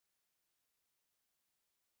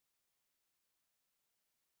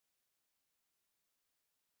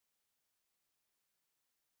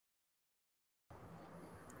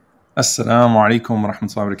Assalamu alaikum wa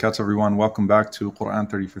rahmatullahi wa barakatuh, everyone. Welcome back to Qur'an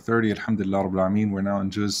 30 for 30. Alhamdulillah Rabbil Alameen. We're now in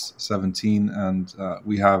Juz 17, and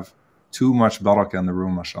we have too much barakah in the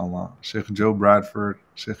room, mashallah. Sheikh Joe Bradford,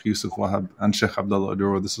 Sheikh Yousef Wahb, and Sheikh Abdullah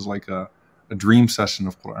Aduro. This is like a dream session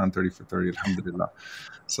of Qur'an 30 for 30, alhamdulillah.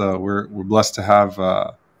 So we're blessed to have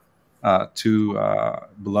two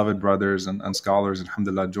beloved brothers and scholars,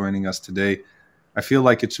 alhamdulillah, joining us today. I feel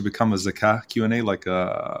like it should become a zakah Q&A, like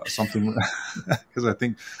something, because I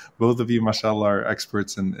think both of you, mashallah, are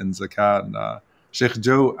experts in zakah. And Sheikh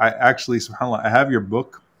Joe, I actually, subhanAllah, I have your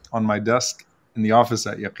book on my desk in the office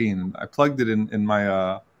at Yaqeen. And I plugged it in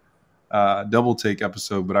my double take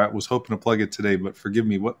episode, but I was hoping to plug it today. But forgive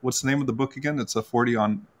me, what's the name of the book again? It's a 40 hadith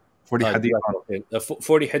on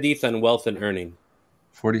 40 hadith on wealth and earning.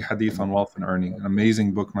 40 hadith on wealth and earning. An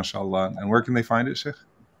amazing book, mashallah. And where can they find it, Sheikh?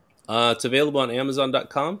 It's available on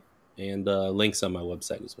Amazon.com and links on my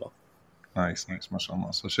website as well. Nice,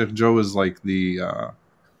 mashallah. So Sheikh Joe is like the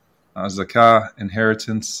zakah,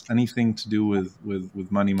 inheritance, anything to do with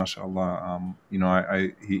money, mashallah.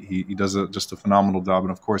 He does just a phenomenal job,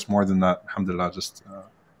 and of course, more than that, alhamdulillah, just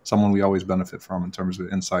someone we always benefit from in terms of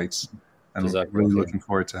insights. And Exactly. We're really looking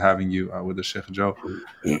forward to having you with the Sheikh Joe.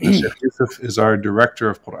 Sheikh Yousef is our director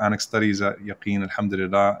of Quranic studies at Yaqeen,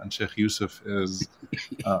 alhamdulillah. And Sheikh Yousef is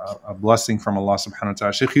a blessing from Allah subhanahu wa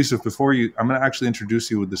ta'ala. Sheikh Yousef, I'm going to actually introduce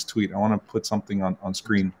you with this tweet. I want to put something on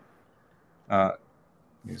screen. Put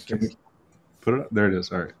it up? There it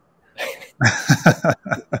is. All right.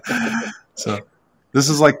 So this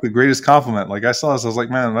is like the greatest compliment. Like I saw this, I was like,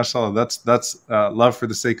 man, mashallah, that's love for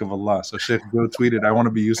the sake of Allah. So Sheikh Joe tweeted, I want to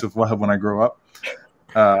be Yousef Wahb when I grow up.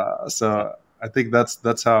 So I think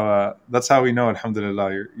that's how we know,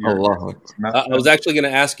 alhamdulillah. Allah. I was actually going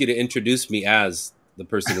to ask you to introduce me as the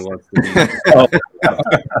person who wants to be.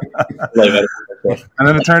 And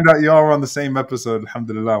then it turned out you all were on the same episode,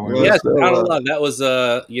 alhamdulillah. Yes, subhanAllah. That was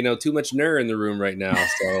too much nur in the room right now.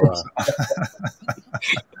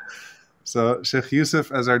 So Sheikh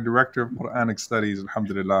Yousef, as our director of Quranic studies,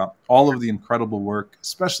 alhamdulillah, all of the incredible work,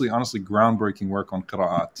 especially honestly groundbreaking work on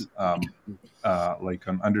qira'at, like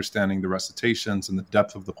on understanding the recitations and the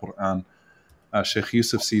depth of the Qur'an. Sheikh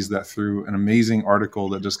Yousef sees that through an amazing article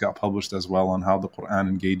that just got published as well on how the Qur'an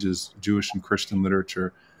engages Jewish and Christian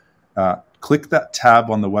literature. Click that tab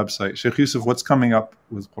on the website. Sheikh Yousef, what's coming up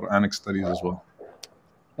with Quranic studies as well?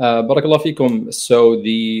 Barakallah fikum. So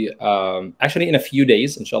actually in a few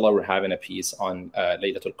days, inshallah, we're having a piece on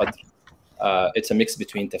Laylatul Qadr. It's a mix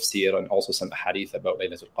between tafsir and also some hadith about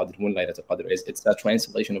Laylatul Qadr. When Laylatul Qadr is, it's a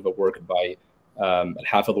translation of a work by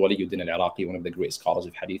Al-Hafiz Waliyuddin al-Iraqi, one of the great scholars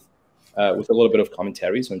of hadith, with a little bit of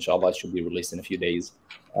commentary. So inshallah, it should be released in a few days.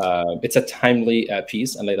 It's a timely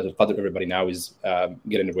piece, and Laylatul Qadr, everybody now is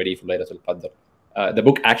getting ready for Laylatul Qadr. The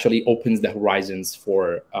book actually opens the horizons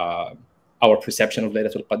for our perception of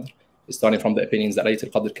Laylatul Qadr, starting from the opinions that Laylatul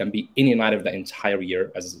Qadr can be any night of the entire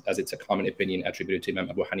year, as it's a common opinion attributed to Imam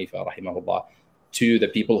Abu Hanifa, rahimahullah, to the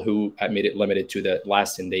people who made it limited to the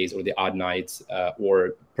last 10 days or the odd nights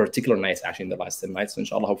or particular nights, actually in the last 10 nights. So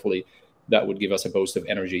inshallah, hopefully that would give us a boost of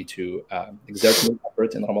energy to exert more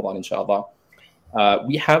effort in Ramadan, inshallah.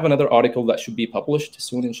 We have another article that should be published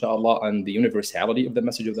soon, inshallah, on the universality of the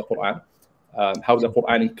message of the Qur'an. How the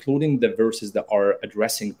Qur'an, including the verses that are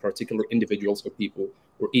addressing particular individuals or people,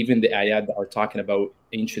 or even the ayat that are talking about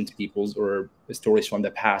ancient peoples or stories from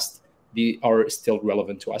the past, they are still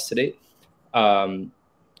relevant to us today.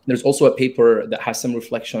 There's also a paper that has some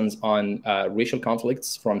reflections on racial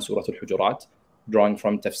conflicts from Surah Al-Hujurat, drawing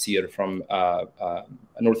from tafsir from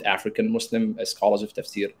North African Muslim scholars of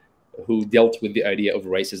tafsir who dealt with the idea of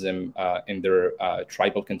racism in their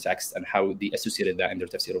tribal context and how they associated that in their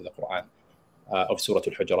tafsir of the Qur'an. Of Surah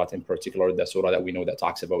Al-Hujurat in particular, the surah that we know that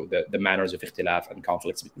talks about the manners of ikhtilaf and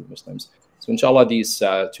conflicts between Muslims. So inshallah, these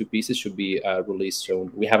two pieces should be released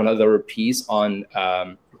soon. We have another piece on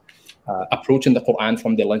approaching the Qur'an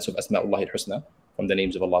from the lens of Asma'ullah al-Husna, from the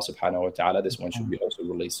names of Allah subhanahu wa ta'ala. This one should be also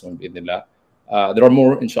released soon, bi'idhnillah. There are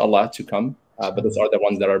more, inshallah, to come, but those are the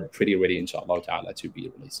ones that are pretty ready, inshallah ta'ala, to be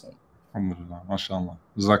released soon. Alhamdulillah, mashallah.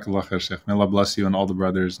 Jazakallah khair, Sheikh. May Allah bless you and all the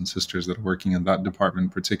brothers and sisters that are working in that department in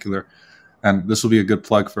particular. And this will be a good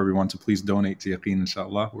plug for everyone to please donate to Yaqeen,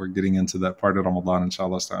 inshallah. We're getting into that part of Ramadan,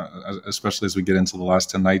 inshallah, especially as we get into the last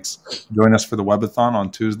 10 nights. Join us for the webathon on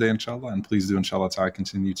Tuesday, inshallah. And please do, inshallah, ta'ala,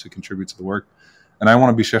 continue to contribute to the work. And I want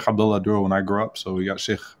to be Sheikh Abdullah Aduro when I grow up. So we got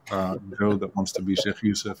Sheikh Joe that wants to be Sheikh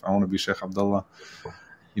Yousef. I want to be Sheikh Abdullah,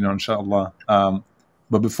 inshallah.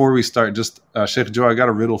 But before we start, just Sheikh Joe, I got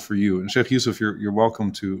a riddle for you. And Sheikh Yousef, you're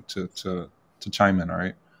welcome to chime in, all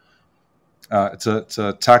right? It's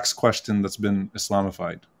a tax question that's been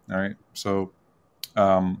Islamified. All right. So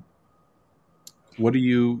what do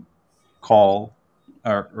you call,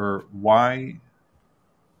 or why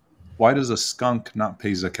does a skunk not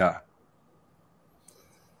pay zakah?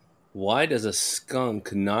 Why does a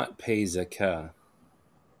skunk not pay zakah?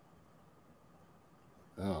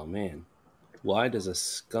 Oh man, why does a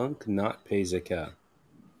skunk not pay zakah?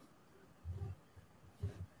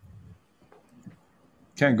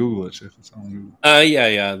 Can't Google it, Sheikh. It's on Google.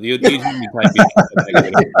 Yeah. You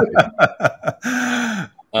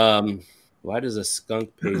why does a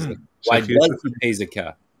skunk pay zakah? Why does he pay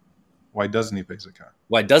zakah? Why doesn't he pay zakah?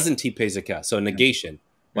 Why doesn't he pay zakah? So negation.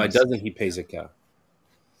 Why doesn't he pay zakah?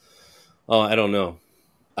 Oh, I don't know.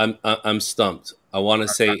 I'm stumped. I want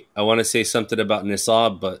to say something about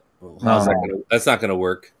nisab, but that's not going to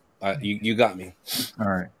work. You got me. All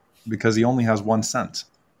right, because he only has 1 cent.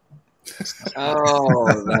 Oh,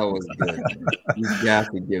 that was good. You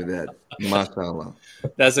got to give that. MashaAllah.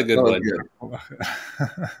 That's a good one. Good.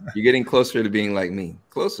 You're getting closer to being like me.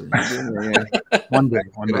 Closer. One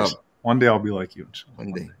day I'll be like you.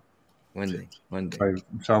 One day.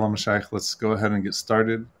 Inshallah, Mashaykh, let's go ahead and get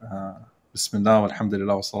started. Bismillah,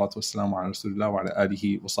 alhamdulillah, wa salatu wa salamu ala rasulillah wa ala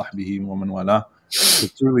alihi wa sahbihi wa man wala.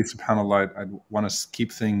 Truly, subhanAllah, I want to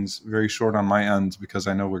keep things very short on my end because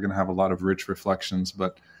I know we're going to have a lot of rich reflections.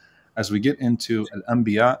 But as we get into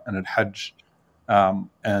Al-Anbiya and Al-Hajj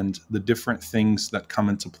and the different things that come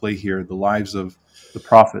into play here, the lives of the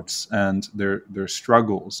prophets and their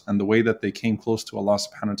struggles and the way that they came close to Allah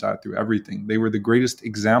subhanahu wa ta'ala through everything. They were the greatest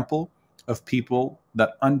example of people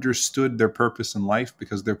that understood their purpose in life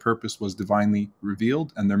because their purpose was divinely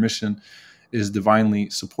revealed and their mission is divinely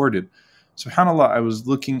supported. SubhanAllah, I was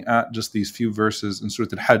looking at just these few verses in Surah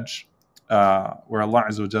Al-Hajj where Allah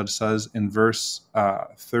Azza wa Jalla says in verse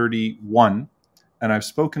 31, and I've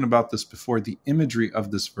spoken about this before, the imagery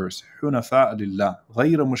of this verse, حُنَفَاءَ لِلَّهِ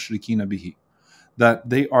غَيْرَ مُشْرِكِينَ بِهِ, that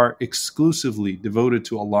they are exclusively devoted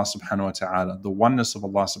to Allah subhanahu wa ta'ala, the oneness of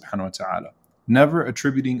Allah subhanahu wa ta'ala, never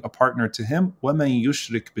attributing a partner to Him. وَمَنْ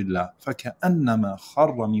يُشْرِكْ بِاللَّهِ فَكَأَنَّمَا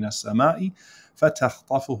خَرَّ مِنَ السَّمَاءِ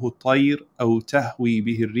فَتَخْطَفُهُ الطَّيْرُ أَوْ تَهْوِي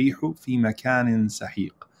بِهِ الرِّيحُ فِي مَكَانٍ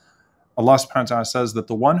سَحِيقٍ. Allah subhanahu wa ta'ala says that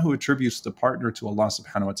the one who attributes the partner to Allah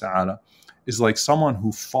subhanahu wa ta'ala is like someone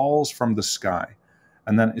who falls from the sky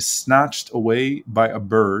and then is snatched away by a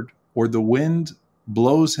bird, or the wind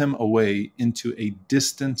blows him away into a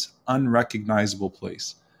distant, unrecognizable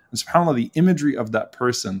place. And subhanAllah, the imagery of that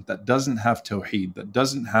person that doesn't have tawheed, that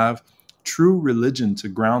doesn't have true religion to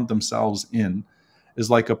ground themselves in, is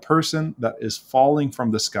like a person that is falling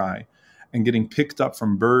from the sky and getting picked up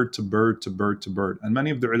from bird to bird to bird to bird. And many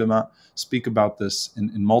of the ulama speak about this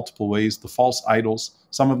in multiple ways. The false idols,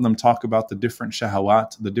 some of them talk about the different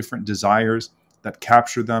shahawat, the different desires that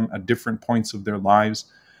capture them at different points of their lives,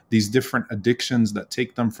 these different addictions that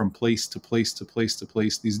take them from place to place to place to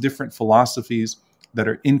place, these different philosophies that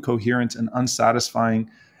are incoherent and unsatisfying.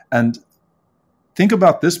 And think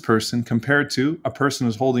about this person compared to a person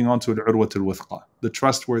who's holding on to al-urwat al-wuthqa, the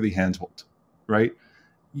trustworthy handhold, right?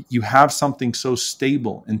 You have something so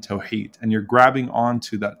stable in tawheed, and you're grabbing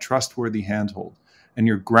onto that trustworthy handhold, and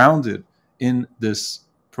you're grounded in this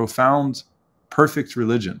profound, perfect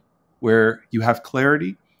religion where you have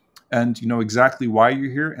clarity and you know exactly why you're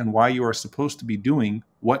here and why you are supposed to be doing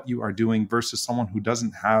what you are doing, versus someone who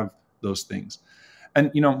doesn't have those things. And,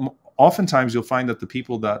 you know, oftentimes you'll find that the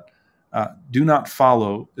people that do not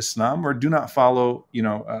follow Islam or do not follow,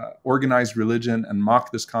 organized religion and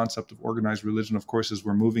mock this concept of organized religion, of course, as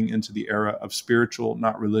we're moving into the era of spiritual,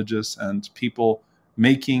 not religious, and people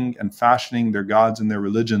making and fashioning their gods and their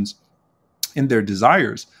religions in their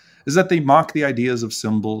desires, is that they mock the ideas of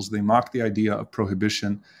symbols, they mock the idea of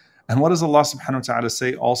prohibition. And what does Allah subhanahu wa ta'ala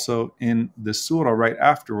say also in the surah right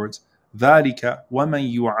afterwards? ذَلِكَ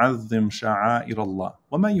وَمَنْ يُعَظِّمْ شَعَائِرَ اللَّهِ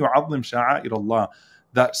وَمَنْ يُعَظِّمْ شَعَائِرَ اللَّهِ,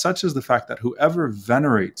 that such is the fact that whoever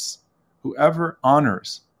venerates, whoever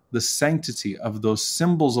honors the sanctity of those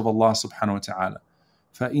symbols of Allah subhanahu wa ta'ala,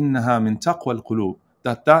 فَإِنَّهَا مِن تَقْوَى الْقُلُوبِ,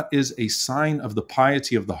 that is a sign of the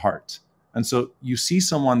piety of the heart. And so you see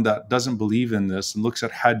someone that doesn't believe in this and looks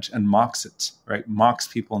at Hajj and mocks it, right? Mocks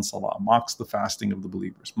people in Salah, mocks the fasting of the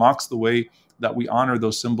believers, mocks the way that we honor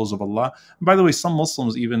those symbols of Allah. And by the way, some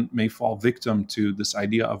Muslims even may fall victim to this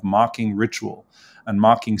idea of mocking ritual and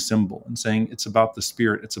mocking symbol and saying it's about the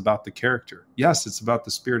spirit, it's about the character. Yes, it's about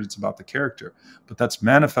the spirit, it's about the character, but that's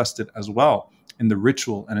manifested as well in the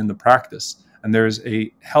ritual and in the practice. And there's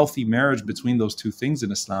a healthy marriage between those two things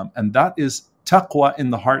in Islam, and that is taqwa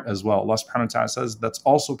in the heart as well. Allah subhanahu wa ta'ala says that's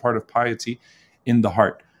also part of piety in the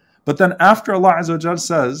heart. But then after Allah Azza wa Jal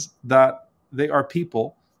says that they are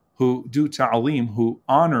people who do ta'aleem, who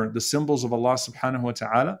honor the symbols of Allah subhanahu wa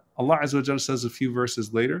ta'ala, Allah Azza wa Jal says a few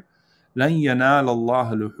verses later لن ينال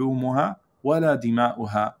الله لحومها ولا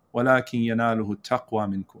دماؤها ولكن يناله التقوى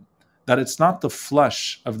منكم. That it's not the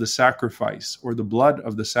flesh of the sacrifice or the blood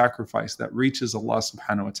of the sacrifice that reaches Allah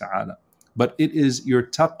subhanahu wa ta'ala, but it is your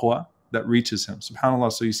taqwa that reaches him.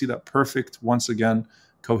 SubhanAllah. So you see that perfect, once again,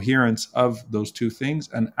 coherence of those two things.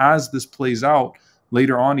 And as this plays out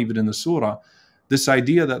later on, even in the surah, this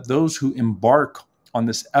idea that those who embark on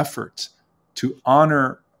this effort to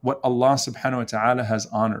honor what Allah subhanahu wa ta'ala has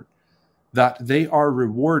honored, that they are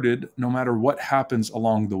rewarded no matter what happens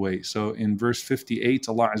along the way. So in verse 58,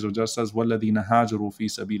 Allah Azza wa Jalla says, وَالَّذِينَ هَاجَرُوا فِي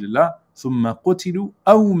سَبِيلِ اللَّهِ ثُمَّ قُتِلُوا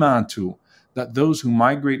أَوْ مَاتُوا. That those who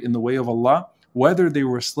migrate in the way of Allah, whether they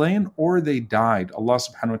were slain or they died, Allah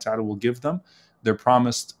subhanahu wa ta'ala will give them their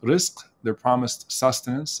promised rizq, their promised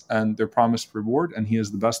sustenance, and their promised reward, and He is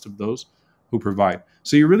the best of those who provide.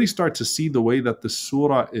 So you really start to see the way that the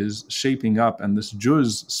surah is shaping up, and this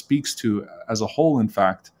juz speaks to, as a whole, in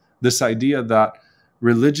fact, this idea that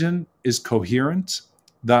religion is coherent,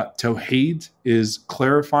 that tawheed is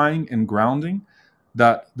clarifying and grounding,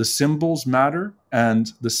 that the symbols matter,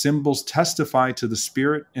 and the symbols testify to the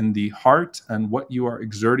spirit in the heart and what you are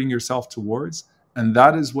exerting yourself towards. And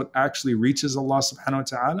that is what actually reaches Allah subhanahu wa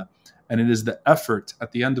ta'ala. And it is the effort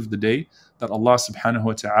at the end of the day that Allah subhanahu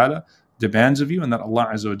wa ta'ala demands of you, and that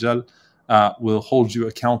Allah Azza wa Jal will hold you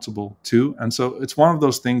accountable to. And so it's one of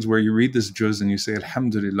those things where you read this juz and you say,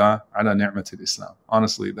 Alhamdulillah ala ni'matil Islam.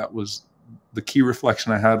 Honestly, that was the key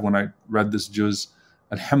reflection I had when I read this juz.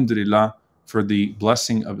 Alhamdulillah for the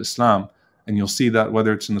blessing of Islam. And you'll see that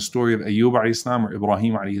whether it's in the story of Ayyub alayhi salam or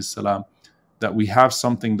Ibrahim alayhi salam, that we have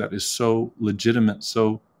something that is so legitimate,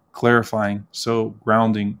 so clarifying, so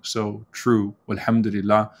grounding, so true.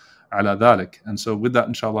 Walhamdulillah ala dhalik. And so with that,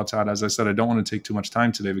 inshallah ta'ala, as I said, I don't want to take too much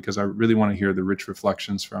time today because I really want to hear the rich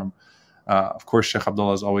reflections from, of course, Sheikh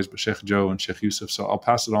Abdullah as always, but Sheikh Joe and Sheikh Yousef. So I'll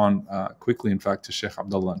pass it on quickly, in fact, to Sheikh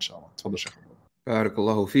Abdullah, inshallah. Tafadhal, Sheikh Abdullah.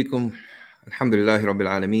 Barakallahu feekum. Alhamdulillahi Rabbil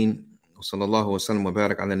Alameen. وصلى الله وسلم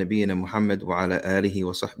وبارك على نبينا محمد وعلى آله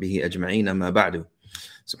وصحبه أجمعين أما بعد.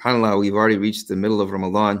 SubhanAllah, we've already reached the middle of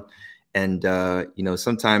Ramadan, and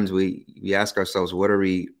sometimes we ask ourselves, what are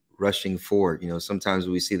we rushing for? Sometimes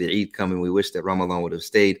we see the Eid come and we wish that Ramadan would have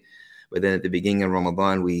stayed, but then at the beginning of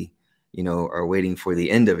Ramadan we are waiting for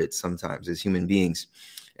the end of it sometimes as human beings.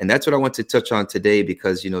 And that's what I want to touch on today,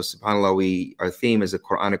 because SubhanAllah, our theme is a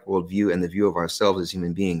Quranic worldview and the view of ourselves as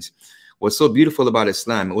human beings. What's so beautiful about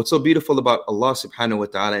Islam, and what's so beautiful about Allah subhanahu wa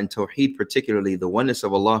ta'ala and Tawheed, particularly the oneness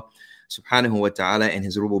of Allah subhanahu wa ta'ala and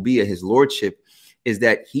His rububiyyah, His lordship, is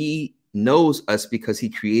that He knows us because He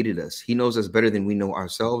created us. He knows us better than we know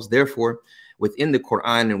ourselves. Therefore, within the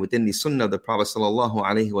Qur'an and within the Sunnah of the Prophet sallallahu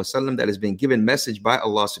alaihi wasallam, that has been given message by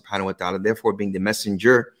Allah subhanahu wa ta'ala, therefore being the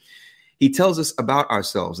messenger, He tells us about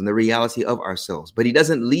ourselves and the reality of ourselves. But He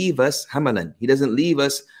doesn't leave us hamalan. He doesn't leave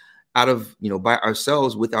us out of, by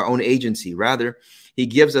ourselves with our own agency. Rather, He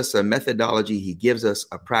gives us a methodology, He gives us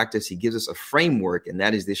a practice, He gives us a framework, and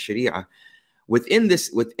that is the Sharia. Within this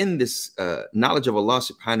knowledge of Allah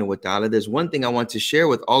subhanahu wa ta'ala, there's one thing I want to share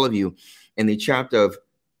with all of you in the chapter of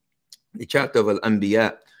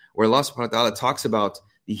Al-Anbiya, where Allah subhanahu wa ta'ala talks about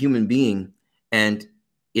the human being. And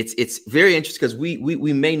it's very interesting because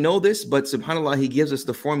we may know this, but subhanAllah, He gives us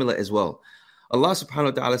the formula as well. Allah subhanahu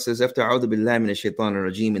wa ta'ala says, after A'udhu billahi minash shaitanir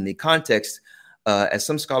rajim, in the context, as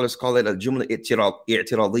some scholars call it, al-jumla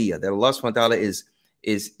i'tiradiyya, that Allah subhanahu wa ta'ala is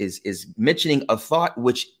mentioning a thought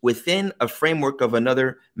which within a framework of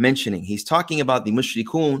another mentioning. He's talking about the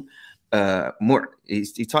mushrikun,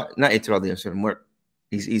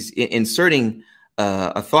 he's inserting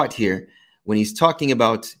a thought here when he's talking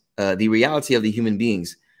about the reality of the human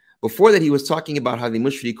beings. Before that, He was talking about how the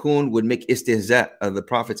mushrikun would make istihza of the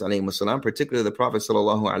prophets, particularly the Prophet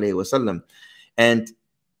sallallahu alaihi wasallam. And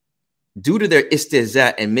due to their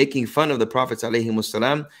istihza and making fun of the prophets alayhi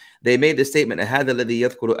wasallam, they made the statement, "Ahadha alladhi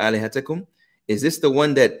yadhkuru alihatakum?" Is this the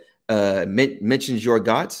one that mentions your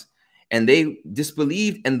gods? And they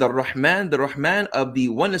disbelieved in the Rahman of the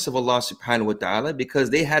oneness of Allah subhanahu wa ta'ala,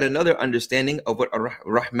 because they had another understanding of what a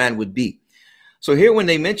Rahman would be. So here, when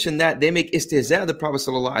they mention that, they make istihza of the Prophet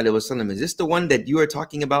sallallahu alaihi wasallam. Is this the one that you are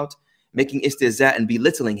talking about, making istihza and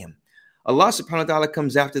belittling him? Allah subhanahu wa ta'ala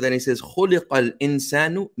comes after that and He says, خُلِقَ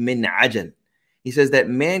الْإِنسَانُ مِنْ عَجَلٍ. He says that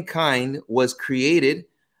mankind was created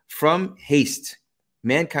from haste.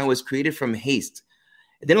 Mankind was created from haste.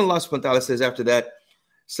 And then Allah subhanahu wa ta'ala says after that,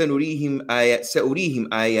 سَأُرِيهِمْ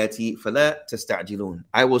آيَاتِي فَلَا تَسْتَعْجِلُونَ.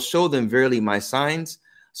 I will show them verily my signs,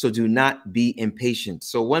 so do not be impatient.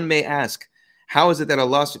 So one may ask, how is it that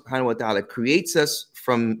Allah subhanahu wa ta'ala creates us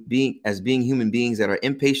from being human beings that are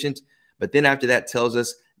impatient, but then after that tells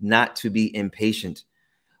us not to be impatient?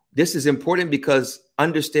 This is important because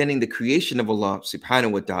understanding the creation of Allah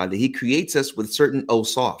subhanahu wa ta'ala, He creates us with certain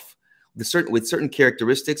awsaf, with certain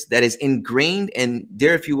characteristics that is ingrained, and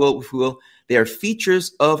there, if you will, they are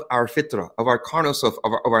features of our fitrah, of our carnal self,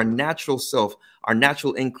 of our natural self, our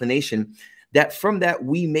natural inclination, that from that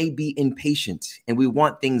we may be impatient and we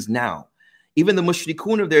want things now. Even the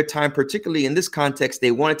mushrikun of their time, particularly in this context,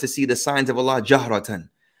 they wanted to see the signs of Allah jahratan.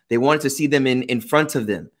 They wanted to see them in front of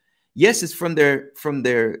them. Yes, it's from their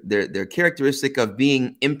characteristic of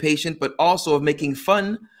being impatient, but also of making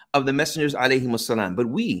fun of the messengers alayhi wassalam. But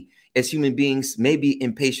we, as human beings, may be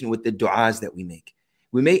impatient with the du'as that we make.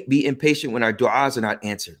 We may be impatient when our du'as are not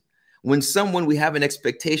answered. When we have an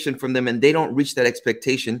expectation from them and they don't reach that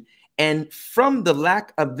expectation, and from the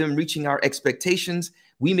lack of them reaching our expectations,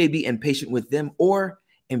 we may be impatient with them or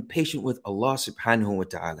impatient with Allah subhanahu wa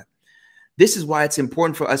ta'ala. This is why it's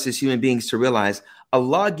important for us as human beings to realize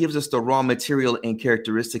Allah gives us the raw material and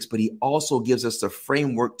characteristics, but He also gives us the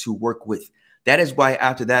framework to work with. That is why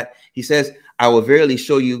after that, He says, I will certainly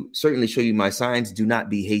show you my signs. Do not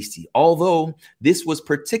be hasty. Although this was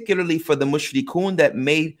particularly for the mushrikun that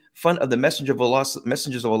made fun of the messengers of Allah,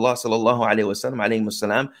 sallallahu alayhi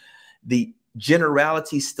wasallam, the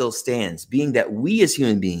generality still stands, being that we as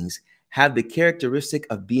human beings have the characteristic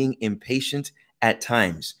of being impatient at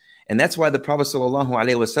times. And that's why the Prophet sallallahu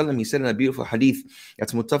alaihi wasallam, he said in a beautiful hadith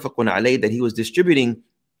that's muttafaqun alayh, that he was distributing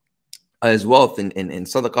his wealth and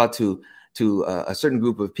sadaqah to a certain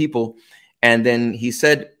group of people. And then he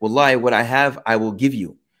said, Wallahi, what I have, I will give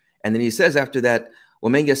you. And then he says after that,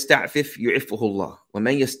 وَمَنْ يَسْتَعْفِفْ يُعِفُّهُ اللَّهُ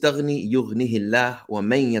وَمَنْ يَسْتَغْنِي يُغْنِهِ اللَّهُ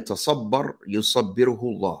وَمَنْ يَتَصَبَّرْ يُصَبِّرُهُ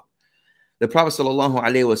اللَّهُ. The Prophet sallallahu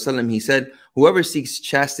alaihi wasallam, he said, whoever seeks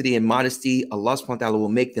chastity and modesty, Allah subhanahu wa ta'ala will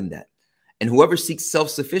make them that. And whoever seeks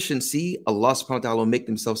self-sufficiency, Allah subhanahu wa ta'ala will make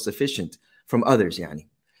them self-sufficient from others, yani.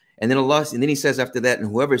 And then he says after that, and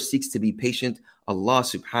whoever seeks to be patient, Allah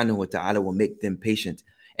subhanahu wa ta'ala will make them patient.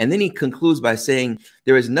 And then he concludes by saying,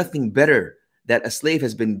 there is nothing better that a slave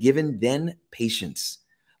has been given than patience,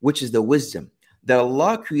 which is the wisdom. That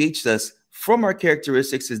Allah creates us from our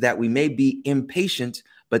characteristics is that we may be impatient,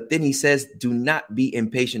 but then he says, do not be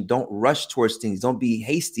impatient. Don't rush towards things. Don't be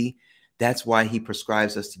hasty. That's why he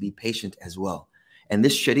prescribes us to be patient as well. And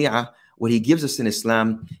this sharia, what he gives us in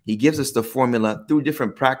Islam, he gives us the formula through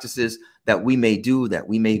different practices that we may do, that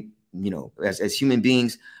we may, as human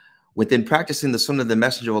beings, within practicing the sunnah of the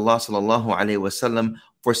Messenger of Allah sallallahu alaihi wasallam,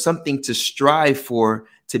 for something to strive for,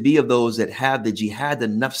 to be of those that have the jihad, the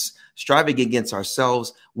nafs, striving against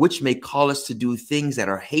ourselves, which may call us to do things that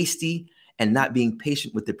are hasty and not being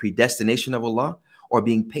patient with the predestination of Allah, or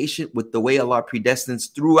being patient with the way Allah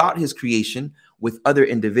predestines throughout His creation with other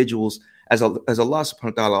individuals. As Allah subhanahu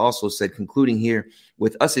wa ta'ala also said, concluding here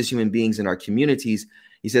with us as human beings in our communities,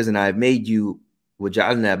 He says, and I have made you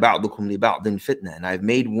وَجَعَلْنَا بَعْضُكُمْ لِبَعْضٍ فِتْنَةً, and I've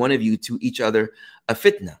made one of you to each other a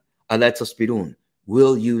fitna. أَلَا تَصْبِرُونَ,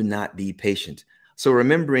 will you not be patient? So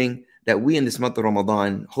remembering that we in this month of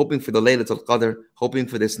Ramadan, hoping for the Laylatul Qadr, hoping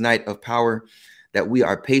for this night of power, that we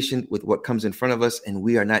are patient with what comes in front of us and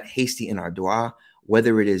we are not hasty in our dua,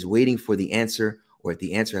 whether it is waiting for the answer or if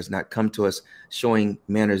the answer has not come to us, showing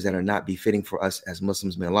manners that are not befitting for us as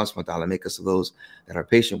Muslims. May Allah subhanahu wa ta'ala make us of those that are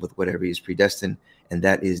patient with whatever is predestined, and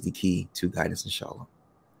that is the key to guidance, inshallah.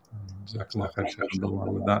 Jazakallah khair, Shaykh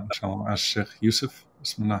Abdullah. With that, inshallah, ask Shaykh Yousef.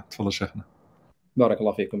 Bismillah, tafadhal Shaykhna. بارك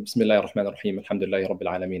الله فيكم. بسم الله الرحمن الرحيم. الحمد لله رب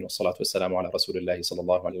العالمين والصلاة والسلام على رسول الله صلى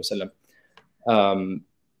الله عليه وسلم.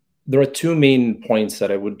 There are two main points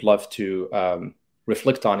that I would love to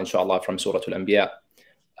reflect on, inshallah, from Surah Al-Anbiya.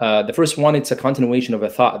 The first one, it's a continuation of a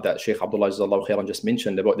thought that Shaykh Abdullah Jazakallahu Khairan just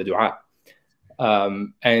mentioned about the dua.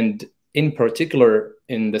 And in particular,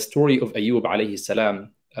 in the story of Ayyub alayhi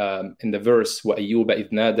salam, in the verse, وَأَيُّوبَ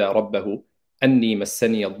إِذْ نَادَى رَبَّهُ أَنِّي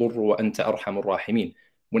مَسَّنِيَ الضُّرُّ وَأَنْتَ أَرْحَمُ الرَّاحِمِينَ.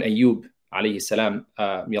 When Ayyub alayhi salam,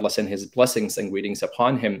 may Allah send His blessings and greetings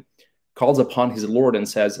upon him, calls upon his Lord and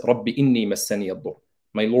says, رَبِّ إِنِّي مَسَّنِيَ الضُّرُّ,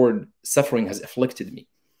 my Lord, suffering has afflicted me.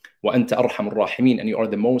 وَأَنْتَ أَرْحَمُ الرَّاحِمِينَ, and you are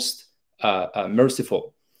the most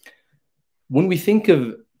merciful. When we think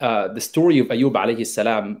of the story of Ayyub alayhi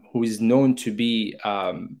salam, who is known to be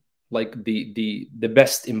like the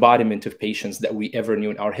best embodiment of patience that we ever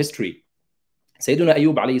knew in our history, Sayyidina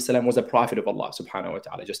Ayyub alayhi salam was a prophet of Allah subhanahu wa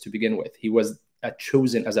ta'ala, just to begin with. He was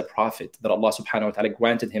chosen as a prophet, that Allah subhanahu wa ta'ala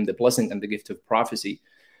granted him the blessing and the gift of prophecy.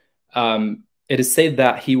 It is said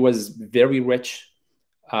that he was very rich.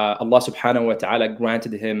 Allah subhanahu wa ta'ala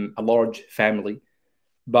granted him a large family.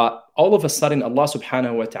 But all of a sudden, Allah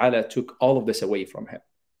subhanahu wa ta'ala took all of this away from him.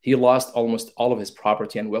 He lost almost all of his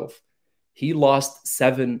property and wealth. He lost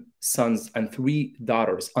 7 sons and 3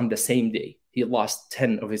 daughters on the same day. he lost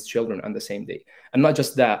 10 of his children on the same day. And not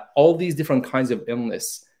just that, all these different kinds of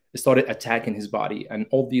illness started attacking his body, and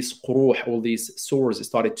all these quruh, all these sores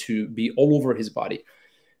started to be all over his body.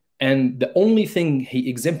 And the only thing he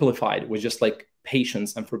exemplified was just like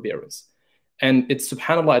patience and forbearance. And it's,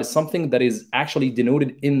 subhanAllah, it's something that is actually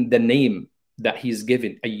denoted in the name that he's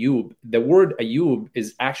given, Ayub. The word Ayub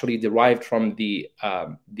is actually derived from the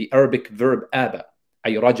Arabic verb aba,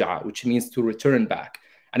 ay raja'a, which means to return back.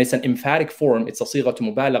 And it's an emphatic form. It's a sigha to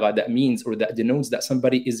mubalagha that means, or that denotes, that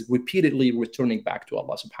somebody is repeatedly returning back to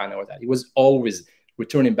Allah subhanahu wa ta'ala. He was always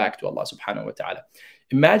returning back to Allah subhanahu wa ta'ala.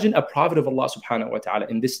 Imagine a prophet of Allah subhanahu wa ta'ala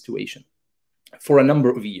in this situation. For a number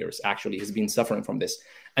of years, actually, he's been suffering from this.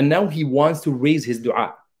 And now he wants to raise his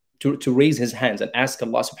dua, to raise his hands and ask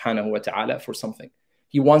Allah subhanahu wa ta'ala for something.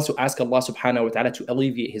 He wants to ask Allah subhanahu wa ta'ala to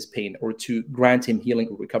alleviate his pain, or to grant him healing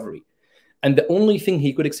or recovery. And the only thing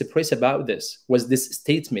he could express about this was this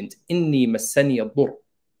statement, Inni massani ad-dur.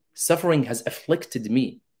 Suffering has afflicted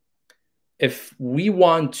me. If we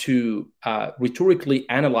want to rhetorically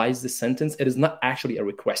analyze the sentence, it is not actually a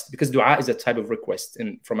request, because dua is a type of request.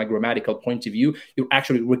 And from a grammatical point of view, you're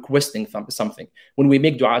actually requesting something. When we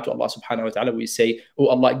make dua to Allah subhanahu wa ta'ala, we say, oh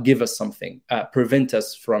Allah, give us something, prevent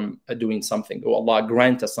us from doing something, oh Allah,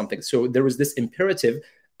 grant us something. So there is this imperative,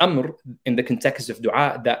 amr, in the context of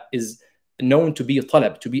dua, that is known to be a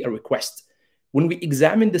talab, to be a request. When we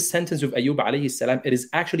examine the sentence of Ayub alayhi salam, it is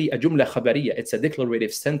actually a jumla khabariya. It's a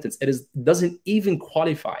declarative sentence. It doesn't even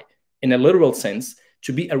qualify in a literal sense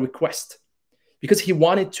to be a request, because he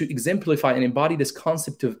wanted to exemplify and embody this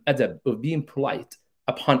concept of adab, of being polite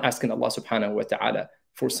upon asking Allah subhanahu wa ta'ala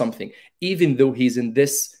for something, even though he's in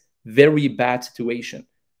this very bad situation.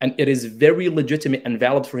 And it is very legitimate and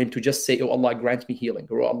valid for him to just say, oh Allah, grant me healing,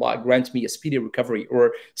 or Allah, grant me a speedy recovery,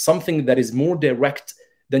 or something that is more direct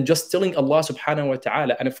than just telling Allah subhanahu wa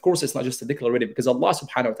ta'ala. And of course, it's not just a declarative, because Allah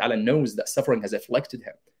subhanahu wa ta'ala knows that suffering has afflicted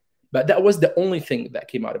him. But that was the only thing that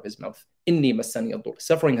came out of his mouth. Inni massani ad-dur.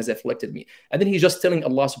 Suffering has afflicted me. And then he's just telling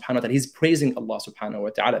Allah subhanahu wa ta'ala, he's praising Allah subhanahu wa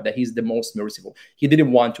ta'ala, that he's the most merciful. He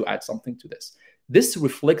didn't want to add something to this. This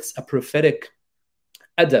reflects a prophetic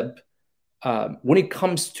adab when it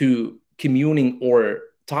comes to communing or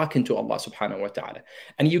talking to Allah subhanahu wa ta'ala.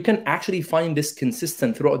 And you can actually find this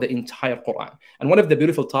consistent throughout the entire Qur'an. And one of the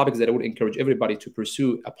beautiful topics that I would encourage everybody to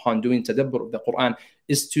pursue upon doing tadabbur of the Qur'an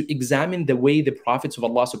is to examine the way the prophets of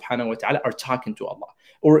Allah subhanahu wa ta'ala are talking to Allah.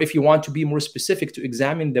 Or if you want to be more specific, to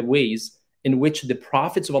examine the ways in which the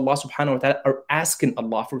prophets of Allah subhanahu wa ta'ala are asking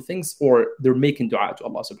Allah for things, or they're making dua to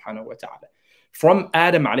Allah subhanahu wa ta'ala. From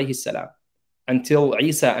Adam alayhi salam until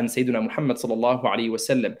Isa and Sayyidina Muhammad sallallahu alayhi wa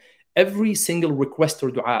sallam, every single request or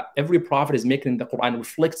dua every prophet is making in the Quran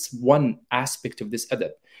reflects one aspect of this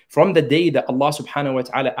adab. From the day that Allah subhanahu wa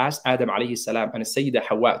ta'ala asked Adam alayhi salam and Sayyidah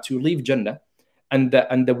Hawa to leave Jannah, and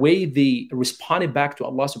the way they responded back to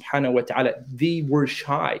Allah subhanahu wa ta'ala, they were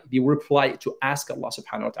shy, they were polite to ask Allah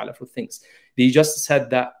subhanahu wa ta'ala for things. They just said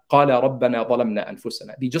that قَالَ رَبَّنَا ظَلَمْنَا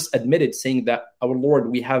أَنفُسَنَا. They just admitted, saying that, our Lord,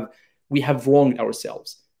 we have wronged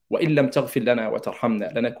ourselves. وَإِن لَمْ تَغْفِرْ لَنَا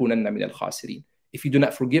وَتَرْحَمْنَا لَنَكُونَنَّ مِنَ الْخَاسِرِينَ. If you do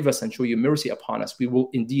not forgive us and show your mercy upon us, we will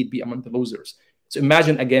indeed be among the losers. So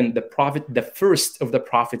imagine again, the prophet, the first of the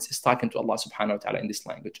prophets, is talking to Allah subhanahu wa ta'ala in this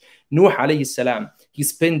language. Nuh alayhi salam, he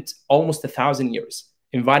spent almost 1,000 years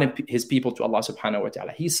inviting his people to Allah subhanahu wa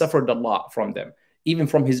ta'ala. He suffered a lot from them, even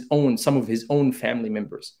from some of his own family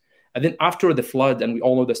members. And then after the flood, and we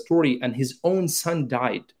all know the story, and his own son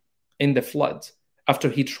died in the flood after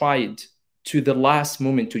he tried to the last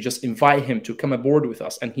moment to just invite him to come aboard with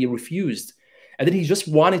us, and he refused. And then he just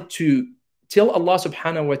wanted to tell Allah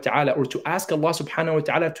subhanahu wa ta'ala, or to ask Allah subhanahu wa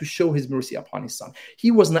ta'ala to show his mercy upon his son.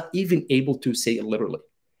 He was not even able to say it literally.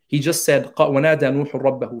 He just said, وَنَادَى نُوحُ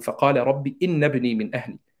رَبَّهُ فَقَالَ رَبِّ إِنَّ ابْنِي مِنْ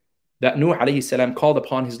أَهْلِي. That Nuh alayhi salam called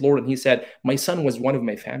upon his Lord, and he said, my son was one of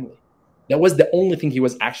my family. That was the only thing he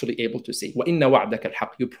was actually able to say. وَإِنَّ وَعْدَكَ الْحَقِّ.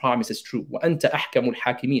 Your promise is true. وَأَنْتَ أَحْكَمُ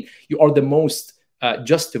الْحَاكِمِينَ. You are the most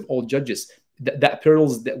just of all judges. That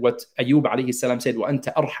parallels what Ayub alayhi salam said,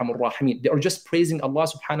 وَأَنْتَ أَرْحَمُ الرَّاحِمِينَ. They are just praising Allah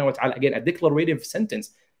subhanahu wa ta'ala. Again, a declarative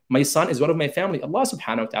sentence. My son is one of my family. Allah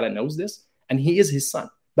subhanahu wa ta'ala knows this, and he is his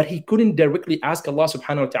son. But he couldn't directly ask Allah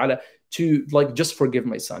subhanahu wa ta'ala to just forgive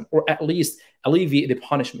my son, or at least alleviate the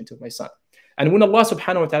punishment of my son. And when Allah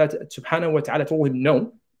subhanahu wa ta'ala told him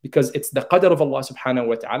no, because it's the qadr of Allah subhanahu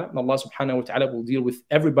wa ta'ala, and Allah subhanahu wa ta'ala will deal with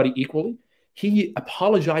everybody equally, he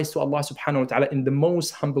apologized to Allah subhanahu wa ta'ala in the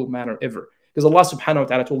most humble manner ever. Because Allah subhanahu wa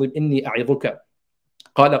ta'ala told him, إِنِّي أَعِظُكَ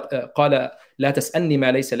قَالَ لَا تَسْأَلْنِي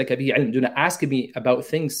مَا لَيْسَ لَكَ بِهِ عِلْمٌ. Do not ask me about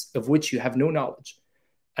things of which you have no knowledge.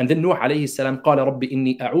 And then Nuh alayhi salam قال رب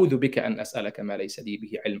إني أعوذ بك أن أسألك ما ليس لي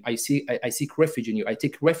به علم. I seek refuge in you. I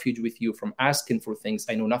take refuge with you from asking for things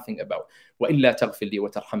I know nothing about. وإلا تغفر لي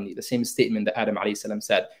وترحمني. The same statement that Adam alayhi salam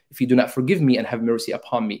said, if you do not forgive me and have mercy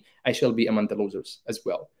upon me, I shall be among the losers as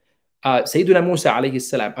well. Sayyidina Musa alayhi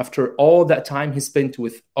salam, after all that time he spent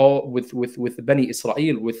with Bani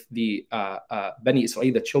Israel, with the Bani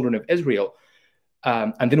Israel, the children of Israel,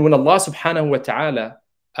 and then when Allah subhanahu wa ta'ala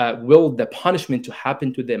willed the punishment to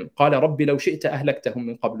happen to them, قال رب لو شئت أهلكتهم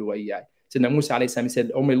من قبل وإياي. Sayyidina Musa alayhi salam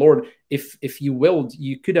said, oh my Lord, if you willed,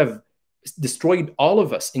 you could have destroyed all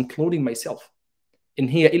of us, including myself. إن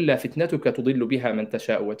هي إلا فتنتك تضل بها من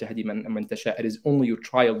تشاء وتهدي من تشاء. It is only your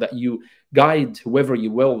trial that you guide whoever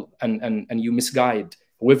you will and you misguide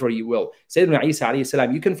whoever you will. Sayyidina Isa alayhi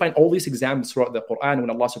salam, you can find all these examples throughout the Quran when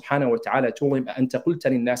Allah subhanahu wa ta'ala told him, أنت قلت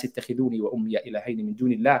للناس اتخذوني وأمي إلهين من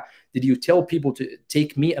دون الله. Did you tell people to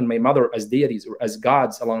take me and my mother as deities or as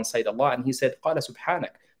gods alongside Allah? And he said, قال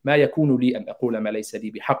سبحانك ما يكون لي أن أقول ما ليس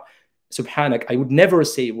لي بحق. Subhanak, I would never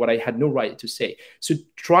say what I had no right to say. So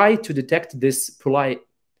try to detect this polite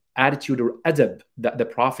attitude or adab that the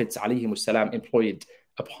prophets alayhimussalam employed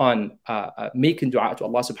upon making dua to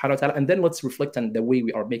Allah subhanahu wa ta'ala. And then let's reflect on the way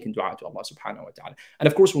we are making dua to Allah subhanahu wa ta'ala. And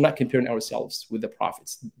of course, we're not comparing ourselves with the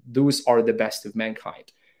prophets. Those are the best of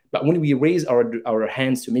mankind. But when we raise our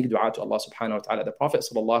hands to make dua to Allah subhanahu wa ta'ala, the Prophet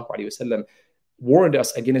sallallahu alayhi wa sallam warned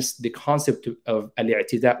us against the concept of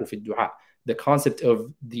al-i'tida'u fi dua, the concept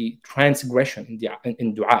of the transgression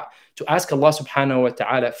in dua, to ask Allah subhanahu wa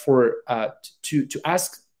ta'ala for to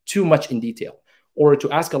ask too much in detail, or to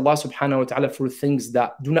ask Allah subhanahu wa ta'ala for things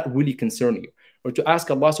that do not really concern you, or to ask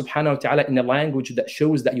Allah subhanahu wa ta'ala in a language that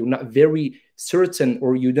shows that you're not very certain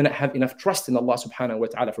or you do not have enough trust in Allah subhanahu wa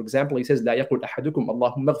ta'ala. For example, he says, لا يقول أحدكم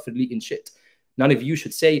اللهم اغفر لي إن شئت. None of you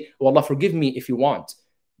should say, oh Allah, forgive me if you want.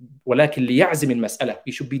 ولكن ليعزم المسألة.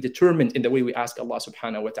 We should be determined in the way we ask Allah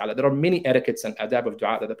subhanahu wa ta'ala. There are many etiquettes and adab of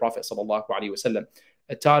dua that the Prophet sallallahu alayhi wa sallam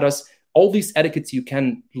taught us. All these etiquettes, you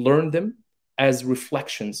can learn them as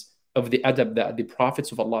reflections of the adab that the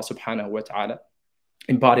prophets of Allah subhanahu wa ta'ala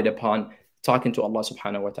embodied upon talking to Allah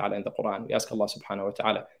subhanahu wa ta'ala in the Quran. We ask Allah subhanahu wa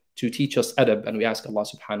ta'ala to teach us adab, and we ask Allah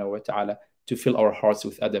subhanahu wa ta'ala to fill our hearts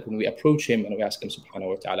with adab when we approach him, and we ask him subhanahu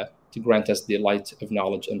wa ta'ala to grant us the light of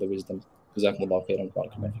knowledge and the wisdom. جزاكم الله خيرا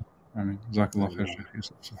وبارك الله فيكم. آمين. جزاك الله خير شيخ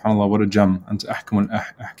يوسف. سبحان Allah, what a gem. أنت أحكم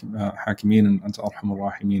الحاكمين and أنت أرحم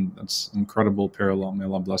الراحمين. That's incredible parallel. May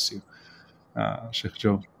Allah bless you. Sheikh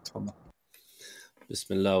Joe, تفضل.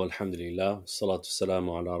 بسم الله والحمد لله والصلاة والسلام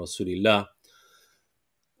على رسول الله.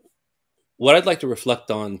 What I'd like to reflect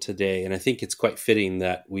on today, and I think it's quite fitting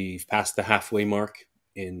that we've passed the halfway mark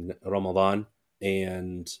in Ramadan,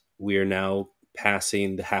 and we are now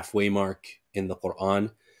passing the halfway mark in the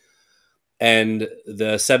Qur'an. And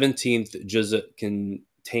the 17th juz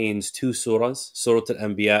contains two surahs, Surah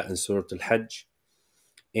Al-Anbiya and Surah Al-Hajj.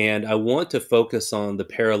 And I want to focus on the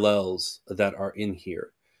parallels that are in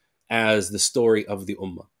here as the story of the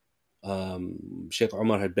Ummah. Sheikh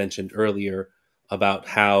Umar had mentioned earlier about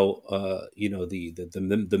how,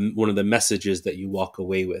 the one of the messages that you walk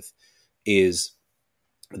away with is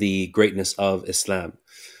the greatness of Islam.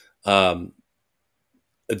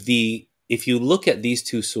 If you look at these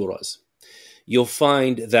two surahs, you'll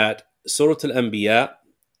find that Surah Al-Anbiya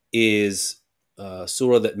is a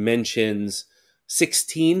surah that mentions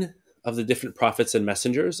 16 of the different prophets and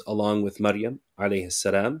messengers, along with Maryam alayhi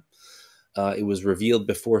salam. It was revealed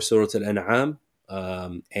before Surah Al-An'am,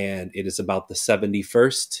 and it is about the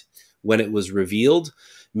 71st when it was revealed,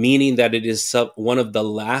 meaning that it is one of the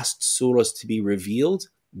last surahs to be revealed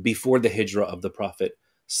before the hijrah of the Prophet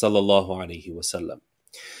sallallahu alaihi wasallam.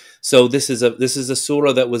 So this is a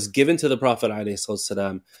surah that was given to the Prophet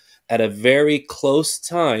ﷺ at a very close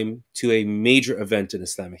time to a major event in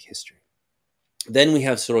Islamic history. Then we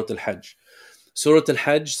have Surah Al-Hajj. Surah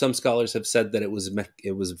Al-Hajj, some scholars have said that it was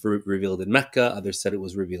revealed in Mecca, others said it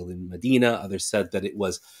was revealed in Medina, others said that it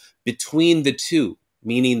was between the two,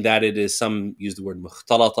 meaning that it is, some use the word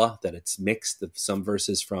mukhtalata, that it's mixed, of some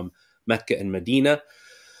verses from Mecca and Medina.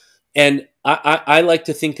 And I like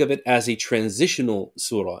to think of it as a transitional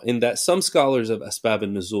surah, in that some scholars of Asbab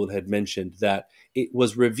al-Nuzul had mentioned that it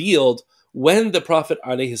was revealed when the Prophet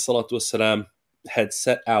ﷺ had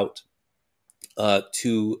set out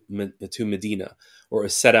to Medina, or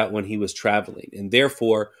set out when he was traveling. And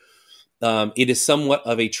therefore, it is somewhat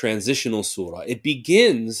of a transitional surah. It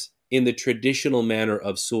begins in the traditional manner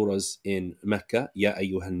of surahs in Mecca, Ya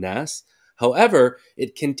Ayyuhan Nas. However,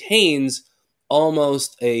 it contains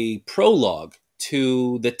almost a prologue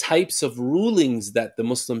to the types of rulings that the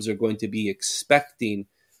Muslims are going to be expecting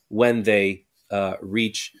when they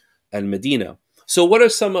reach Al-Medina. So what are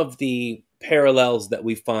some of the parallels that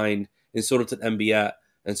we find in Surah Al-Anbiya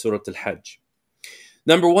and Surah Al-Hajj?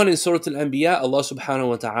 Number one, in Surah Al-Anbiya, Allah subhanahu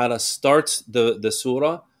wa ta'ala starts the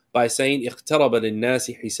surah by saying, اقترب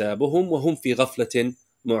للناس حسابهم وهم في غفلة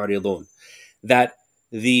معرضون. That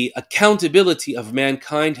the accountability of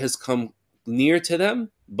mankind has come near to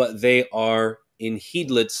them, but they are in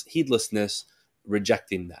heedlessness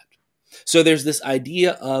rejecting that. So there's this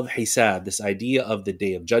idea of hisab, this idea of the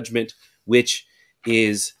day of judgment, which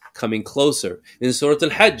is coming closer. In Surah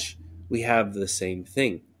Al-Hajj, we have the same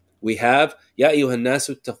thing. We have, يَا أَيُّهَا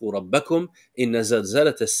النَّاسُ اتَّقُوا رَبَّكُمْ إِنَّ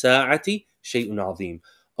زَلْزَلَةَ السَّاعَةِ شَيْءٌ عَظِيمٌ.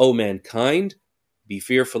 O mankind, be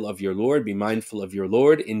fearful of your Lord, be mindful of your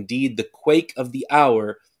Lord. Indeed, the quake of the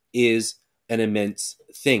hour is an immense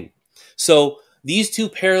thing. So these two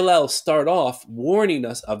parallels start off warning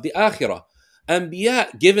us of the akhirah.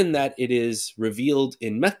 Anbiya, given that it is revealed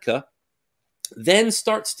in Mecca, then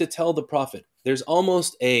starts to tell the Prophet. There's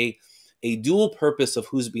almost a dual purpose of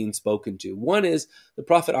who's being spoken to. One is the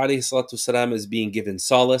Prophet ﷺ is being given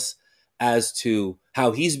solace as to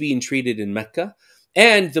how he's being treated in Mecca,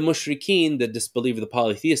 and the mushrikeen, the disbeliever, the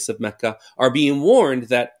polytheists of Mecca, are being warned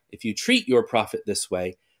that if you treat your Prophet this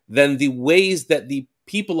way, then the ways that the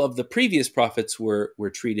people of the previous prophets were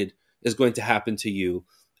treated is going to happen to you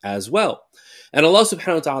as well. And Allah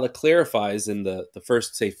subhanahu wa ta'ala clarifies in the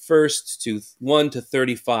first to 1 to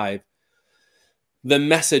 35 the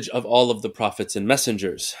message of all of the prophets and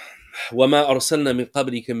messengers. وَمَا أَرْسَلْنَا مِنْ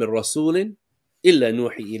قَبْلِكَ مِنْ رَسُولٍ إِلَّا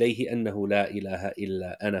نُوحِي إِلَيْهِ أَنَّهُ لَا إِلَهَ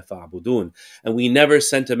إِلَّا أَنَا فَاعْبُدُونَ. And we never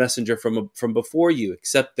sent a messenger from before you,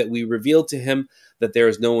 except that we revealed to him that there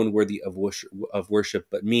is no one worthy of worship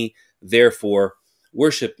but me, therefore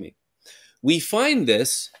worship me. We find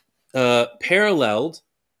this paralleled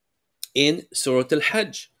in Surah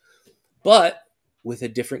Al-Hajj, but with a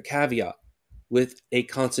different caveat, with a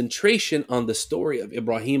concentration on the story of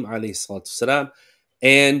Ibrahim alayhi salatu salam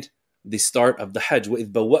and the start of the Hajj. وَإِذْ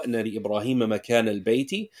بَوَّأْنَا لِإِبْرَاهِيمَ مَكَانَ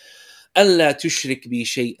الْبَيْتِ أَلَّا تُشْرِكْ بِي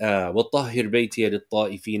شَيْئًا وَطَهِّرْ بَيْتِيَ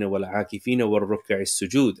لِلطَّائِفِينَ وَالْعَاكِفِينَ وَالرُّكَّعِ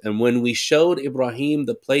السُّجُودِ. And when we showed Ibrahim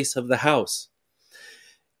the place of the house,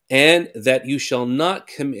 and that you shall not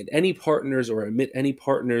commit any partners or admit any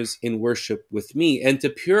partners in worship with me, and to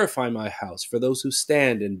purify my house for those who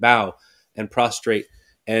stand and bow and prostrate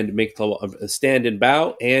and make tawaf, stand and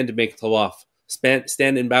bow and make tawaf,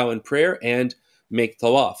 stand and bow in prayer and make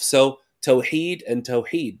tawaf. So tawheed and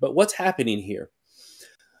tawheed. But what's happening here?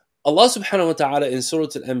 Allah subhanahu wa ta'ala in Surah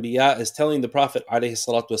Al-Anbiya is telling the Prophet alayhi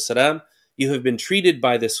salatu wasalam, you have been treated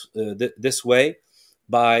by this way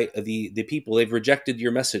by the people. They've rejected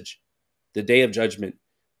your message. The day of judgment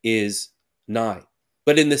is nigh.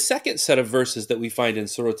 But in the second set of verses that we find in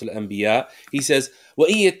Surah Al-Anbiya, he says,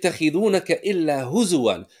 وَإِن يَتَّخِذُونَكَ إِلَّا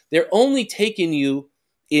هُزُوًا. They're only taking you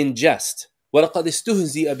in jest. وَلَقَدْ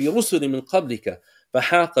اسْتُهْزِئَ بِرُسُلٍ مِّن قَبْلِكَ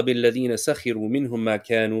فَحَاقَ بِالَّذِينَ سَخِرُوا مِنْهُمْ مَا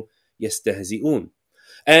كَانُوا يَسْتَهْزِئُونَ.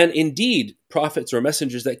 And indeed, prophets or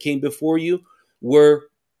messengers that came before you were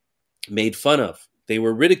made fun of. They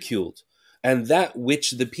were ridiculed. And that which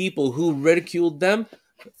the people who ridiculed them,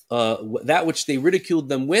 that which they ridiculed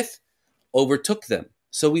them with, overtook them.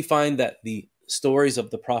 So we find that the stories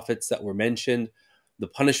of the prophets that were mentioned, the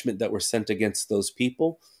punishment that were sent against those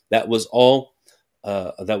people, that was all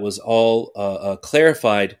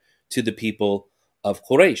clarified to the people of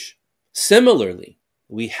Quraysh. Similarly,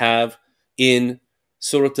 we have in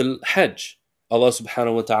Surah Al-Hajj, Allah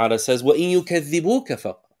subhanahu wa ta'ala says, وَإِن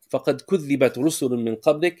يُكَذِّبُوكَ فَقَدْ كُذِّبَتْ رُسُلٌ مِّن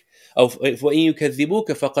قَبْلِكَ أو وَإِن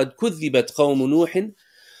يُكَذِّبُوكَ فَقَدْ كُذِّبَتْ قَوْمُ نُوحٍ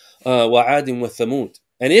وَعَادٍ وَثَمُودٍ.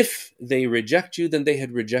 And if they reject you, then they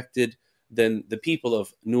had rejected then the people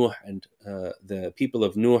of Nuh and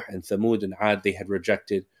Thamud and Ad. They had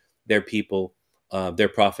rejected their people, their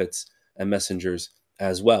prophets and messengers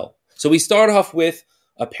as well. So we start off with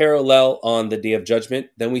a parallel on the Day of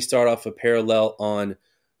Judgment. Then we start off a parallel on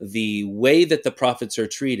the way that the prophets are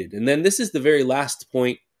treated. And then this is the very last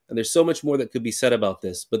point, and there's so much more that could be said about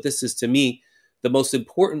this, but this is, to me, the most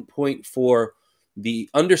important point for the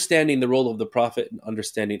understanding the role of the prophet and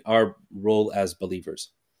understanding our role as believers.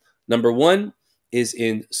 Number one is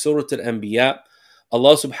in Surah Al-Anbiya.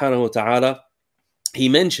 Allah subhanahu wa ta'ala, He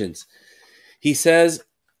mentions, He says,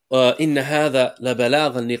 إِنَّ هَذَا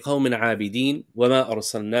لَبَلَاغًا لِقَوْمٍ عَابِدِينَ وَمَا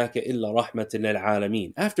أَرْسَلْنَاكَ إِلَّا رَحْمَةً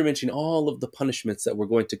لِلْعَالَمِينَ. After mentioning all of the punishments that were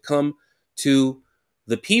going to come to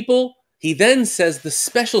the people, He then says the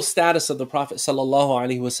special status of the Prophet sallallahu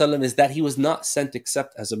alaihi wasallam is that he was not sent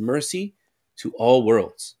except as a mercy to all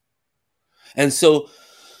worlds. And so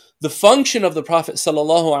the function of the Prophet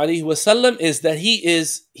sallallahu alaihi wasallam is that he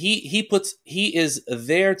is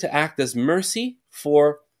there to act as mercy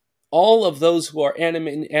for all of those who are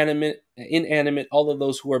animate inanimate, all of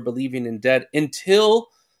those who are believing and dead, until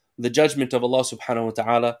the judgment of Allah subhanahu wa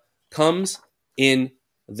ta'ala comes in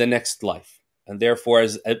the next life. And therefore,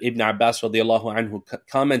 as Ibn Abbas radiallahu anhu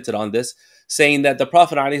commented on this, saying that the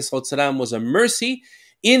Prophet ﷺ was a mercy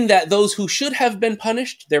in that those who should have been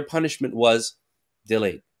punished, their punishment was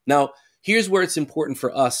delayed. Now, here's where it's important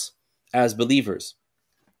for us as believers.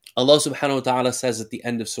 Allah subhanahu wa ta'ala says at the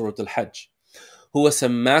end of Surah Al-Hajj, هو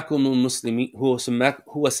سماكم المسلمين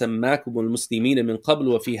من قبل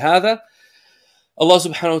وفي هذا. Allah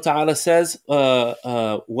subhanahu wa ta'ala says,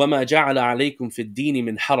 وَمَا جَعَلَ عَلَيْكُمْ فِي الدِّينِ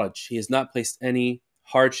مِنْ حَرَجٍ. He has not placed any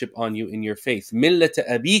hardship on you in your faith. مِلَّةَ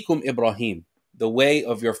أَبِيكُمْ إِبْرَاهِيمَ. The way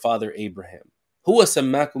of your father Abraham. هُوَ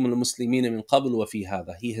سَمَّاكُمُ الْمُسْلِمِينَ مِنْ قَبْلُ وَفِي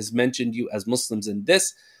هَذَا. He has mentioned you as Muslims in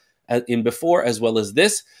this, in before as well as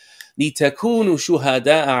this. لِتَكُونُوا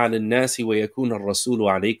شُهَدَاءَ عَلَى النَّاسِ وَيَكُونَ الرَّسُولُ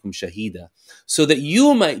عَلَيْكُمْ شَهِيدًا. So that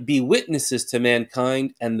you might be witnesses to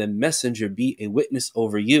mankind and the messenger be a witness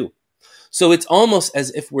over you. So it's almost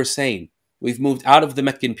as if we're saying, we've moved out of the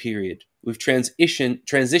Meccan period. We've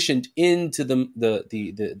transitioned into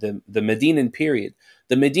the Medinan period.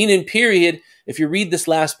 The Medinan period, if you read this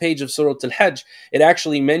last page of Surah Al-Hajj, it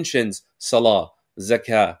actually mentions Salah,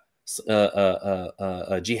 Zakah,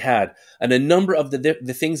 Jihad, and a number of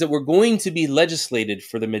the things that were going to be legislated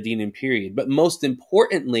for the Medinan period. But most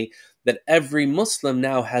importantly, that every Muslim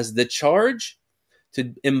now has the charge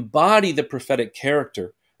to embody the prophetic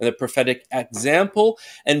character and the prophetic example,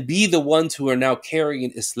 and be the ones who are now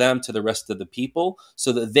carrying Islam to the rest of the people,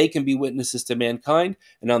 so that they can be witnesses to mankind.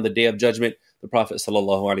 And on the Day of Judgment, the Prophet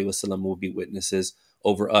ﷺ will be witnesses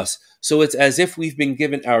over us. So it's as if we've been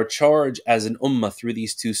given our charge as an ummah through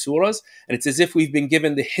these two surahs, and it's as if we've been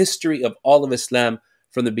given the history of all of Islam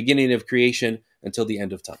from the beginning of creation until the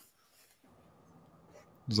end of time.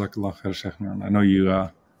 Jazakallah khair, Shaykhna. I know you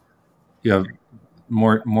have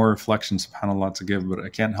more reflections, subhanAllah, to give, but I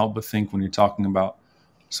can't help but think when you're talking about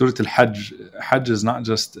Surah Al-Hajj, Hajj is not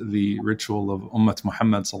just the ritual of Ummat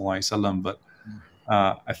Muhammad sallallahu alaihi wasallam, but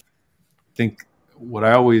I think what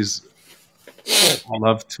I always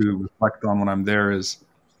love to reflect on when I'm there is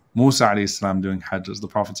Musa alayhi salam doing Hajj, as the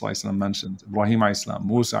Prophet sallallahu alaihi wasallam mentioned, Ibrahim alayhi salam,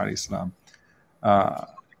 Musa alayhi salam,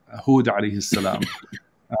 Hud alayhi salam,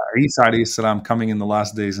 Isa alayhi salam coming in the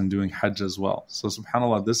last days and doing Hajj as well. So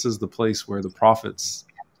subhanAllah, this is the place where the prophets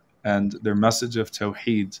and their message of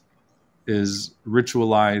Tawheed is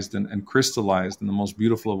ritualized and crystallized in the most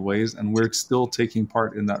beautiful of ways, and we're still taking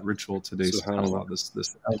part in that ritual today. SubhanAllah,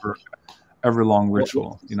 this ever long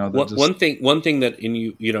ritual. You know, that one thing that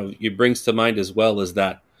it brings to mind as well is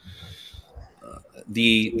that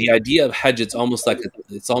the idea of Hajj, it's almost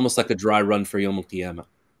like a dry run for Yawm al-Qiyamah,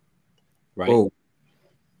 right? Oh.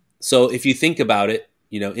 So if you think about it,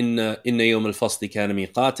 inna Yawm al-Fasli kana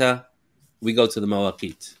miqata, we go to the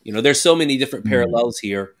mawaqit. There's so many different parallels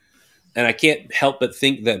here. And I can't help but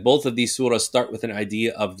think that both of these surahs start with an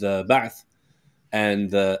idea of the ba'ath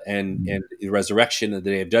and the resurrection of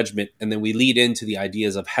the Day of Judgment, and then we lead into the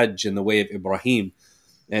ideas of Hajj and the way of Ibrahim.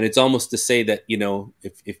 And it's almost to say that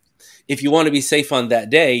if you want to be safe on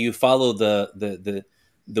that day, you follow the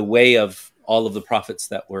way of all of the prophets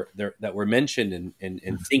that were mentioned,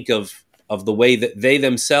 and think of the way that they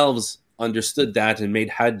themselves understood that and made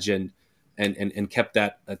Hajj and kept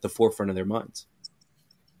that at the forefront of their minds.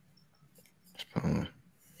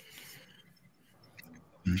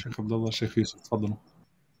 Sheikh Abdullah, Sheikh Yousef, تفضل.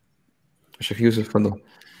 Sheikh Yousef, تفضل.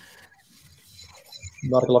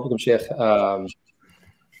 Barakallahu fikum, Sheikh.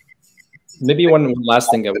 Maybe one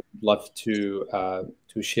last thing I would love to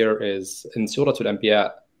share is in Surah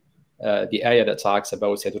Al-Anbiya, the ayah that talks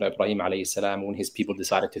about Sayyidina Ibrahim alayhi salam when his people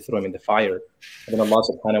decided to throw him in the fire. And then Allah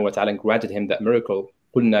subhanahu wa ta'ala granted him that miracle.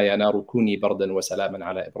 قُلْنَا يَا نَارُ كُونِي بَرْدًا وَسَلَامًا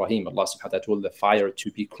عَلَى إِبْرَاهِيمَ. Allah subhanahu wa ta'ala told the fire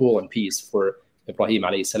to be cool and peace for Ibrahim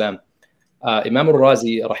alayhi salam. Imam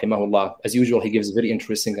al-Razi, rahimahullah, as usual, he gives very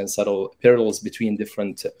interesting and subtle parallels between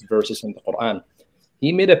different verses in the Qur'an.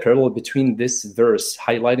 He made a parallel between this verse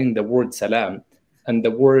highlighting the word salam and the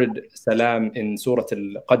word salam in Surah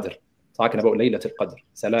Al-Qadr, talking about Laylat al-Qadr.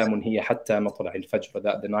 Salamun hiya hatta matla' al-fajr,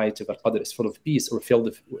 that the night of al-Qadr is full of peace, or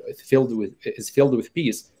filled with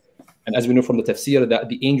peace. And as we know from the tafsir, that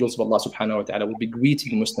the angels of Allah subhanahu wa ta'ala will be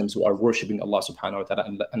greeting Muslims who are worshipping Allah subhanahu wa ta'ala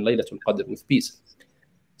and Laylatul Qadr with peace.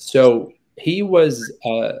 So he was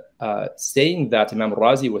saying that, Imam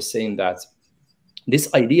Razi was saying that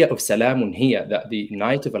this idea of salamun hiya, that the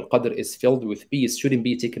night of Al-Qadr is filled with peace, shouldn't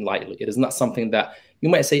be taken lightly. It is not something that you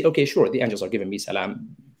might say, okay, sure, the angels are giving me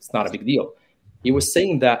salam. It's not a big deal. He was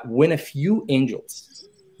saying that when a few angels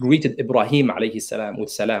greeted Ibrahim alayhi salam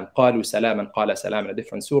with salam, qalu salam and qala salam, in a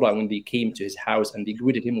different surah, when they came to his house and they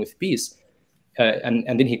greeted him with peace,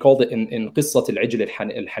 and then he called it in قصة العجل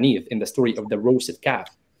الحنيذ, in the story of the roasted calf.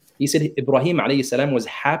 He said Ibrahim alayhi salam was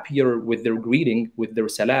happier with their greeting, with their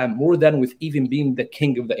salam, more than with even being the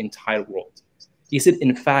king of the entire world. He said,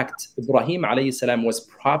 in fact, Ibrahim alayhi salam was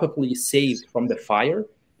probably saved from the fire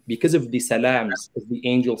because of the salams of the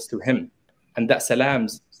angels to him. And that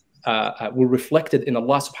salams were reflected in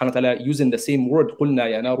Allah subhanahu wa ta'ala using the same word,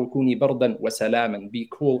 قُلْنَا يَا نَارُ كُونِي بَرْدًا وَسَلَامًا, be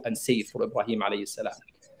cool and safe for Ibrahim alayhi salam.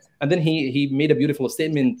 And then he made a beautiful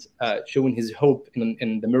statement showing his hope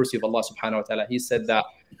in the mercy of Allah subhanahu wa ta'ala. He said that,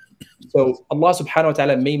 so Allah subhanahu wa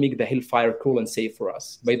ta'ala may make the hellfire cool and safe for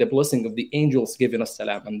us by the blessing of the angels giving us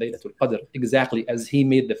salam and Laylatul Qadr, exactly as he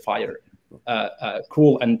made the fire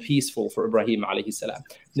cool and peaceful for Ibrahim alayhi salam.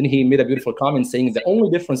 Then he made a beautiful comment saying the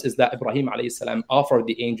only difference is that Ibrahim alayhi salam offered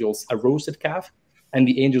the angels a roasted calf, and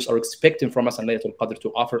the angels are expecting from us on Laylatul Qadr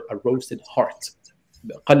to offer a roasted heart,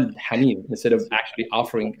 qalb haneen, instead of actually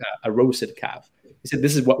offering a roasted calf. He said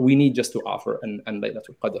this is what we need just to offer and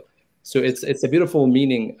Laylatul Qadr. So it's a beautiful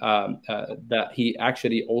meaning that he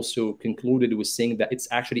actually also concluded with saying that it's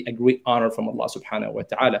actually a great honor from Allah subhanahu wa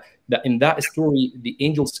ta'ala that in that story the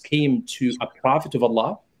angels came to a prophet of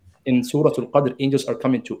Allah. In Surah Al-Qadr, angels are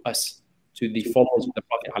coming to us, to the followers of the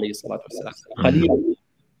Prophet alayhi salatu wasalam.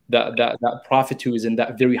 That prophet who is in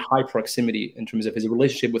that very high proximity in terms of his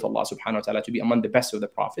relationship with Allah subhanahu wa ta'ala to be among the best of the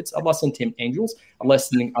prophets. Allah sent him angels. Allah is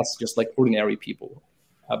sending us just like ordinary people.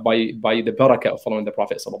 By the barakah of following the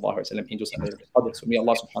Prophet sallallahu alaihi wasallam, angels and Laylatul Qadr. So may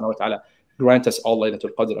Allah subhanahu wa ta'ala grant us all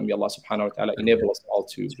Laylatul Qadr, and may Allah subhanahu wa ta'ala enable us all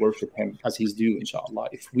to worship him as he's due, inshallah,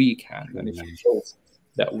 if we can, and if he shows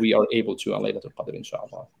that we are able to on Laylatul Qadr,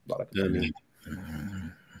 inshallah. Ameen.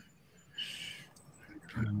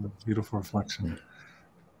 Beautiful reflection.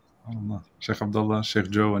 Sheikh Abdullah, Sheikh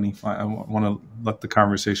Joe, I want to let the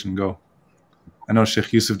conversation go. I know Sheikh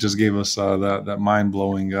Yousef just gave us that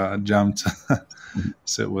mind-blowing gem to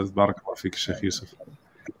sit with. Barakallah fiqh, Sheikh Yousef.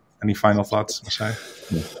 Any final thoughts, Mashayikh?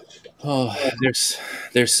 Oh,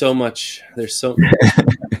 there's so much so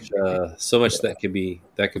much that could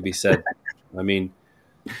be said. I mean,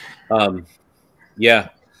 yeah.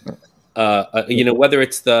 Whether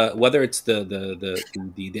it's the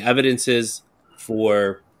evidences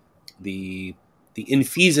for the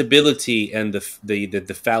infeasibility and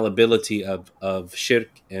the fallibility of shirk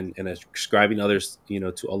and ascribing others,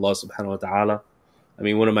 to Allah subhanahu wa ta'ala. I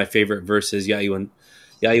mean, one of my favorite verses, Ya ayyuhan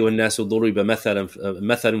nasu duriba mathalun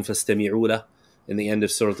fastami'u lah, in the end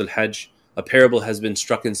of Surah Al-Hajj. A parable has been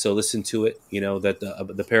struck, and so listen to it. That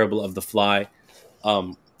the parable of the fly.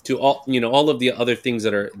 To all of the other things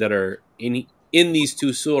that are in these two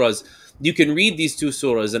surahs. You can read these two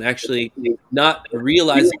surahs and actually not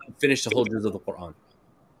realize that you finished the whole juz of the Qur'an,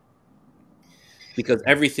 because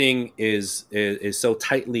everything is so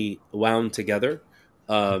tightly wound together,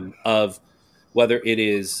 of whether it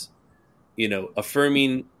is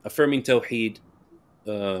affirming tawheed,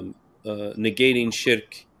 negating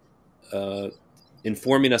shirk,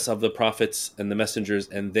 informing us of the prophets and the messengers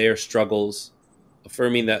and their struggles,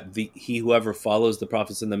 affirming that whoever follows the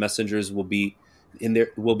prophets and the messengers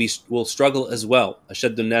will struggle as well.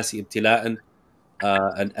 أشد الناس ابتلاء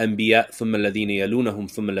الأنبياء ثم الذين يلونهم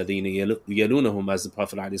ثم الذين يلونهم, as the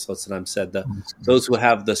Prophet ﷺ said, that those who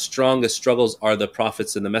have the strongest struggles are the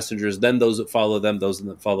prophets and the messengers, then those that follow them, those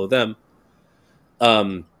that follow them.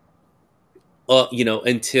 Until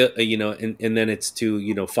and then it's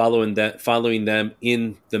to following them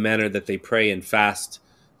in the manner that they pray and fast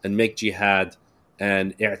and make jihad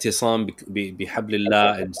and i'tisam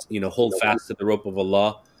bihablillah, and hold fast to the rope of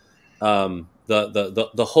Allah.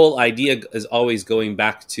 The whole idea is always going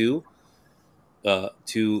back to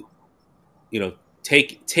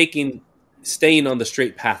staying on the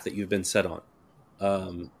straight path that you've been set on.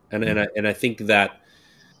 And I think that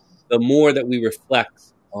the more that we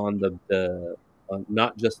reflect on the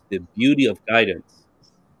not just the beauty of guidance,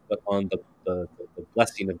 but on the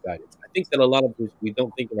blessing of guidance. I think that a lot of us, we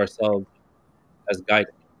don't think of ourselves as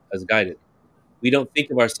guided. We don't think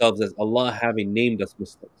of ourselves as Allah having named us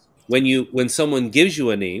Muslims. When someone gives you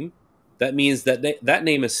a name, that means that that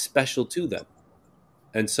name is special to them.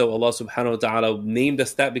 And so Allah subhanahu wa ta'ala named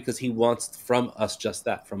us that because He wants from us just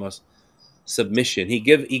that, from us submission. He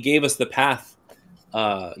gave us the path,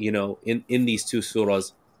 in these two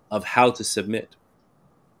surahs of how to submit.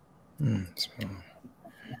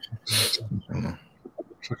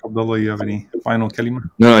 Abdullah, you have any final kalima?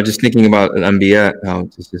 No, just thinking about Al-Anbiya, how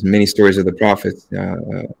there's many stories of the prophets.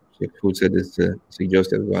 Sheikh Hood said this to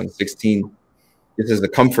Yousef about 16. This is the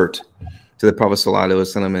comfort to the Prophet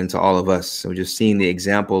ﷺ and to all of us. So just seeing the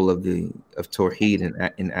example of Tawheed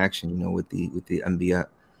in action, with the Anbiya,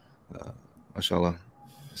 mashallah,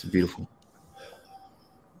 it's beautiful.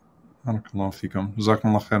 Barakallahu feekum.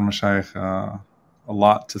 Jazakumullah khair, Mashaykh. A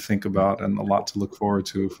lot to think about and a lot to look forward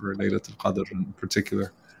to for Laylatul Qadr in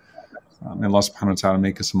particular. May Allah subhanahu wa ta'ala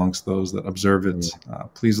make us amongst those that observe it.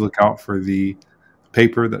 Please look out for the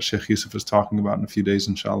paper that Sheikh Yousef is talking about in a few days,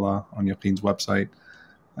 inshallah, on Yaqeen's website.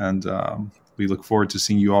 And we look forward to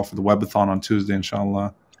seeing you all for the webathon on Tuesday,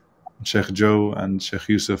 inshallah. Sheikh Joe and Sheikh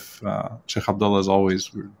Yousef, Sheikh Abdullah, as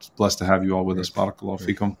always, we're blessed to have you all with us. Barakallahu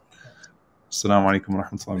feekum. Assalamu alaikum wa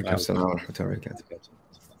rahmatullahi wa barakatuh. Assalamu alaikum wa rahmatullahi wa barakatuh.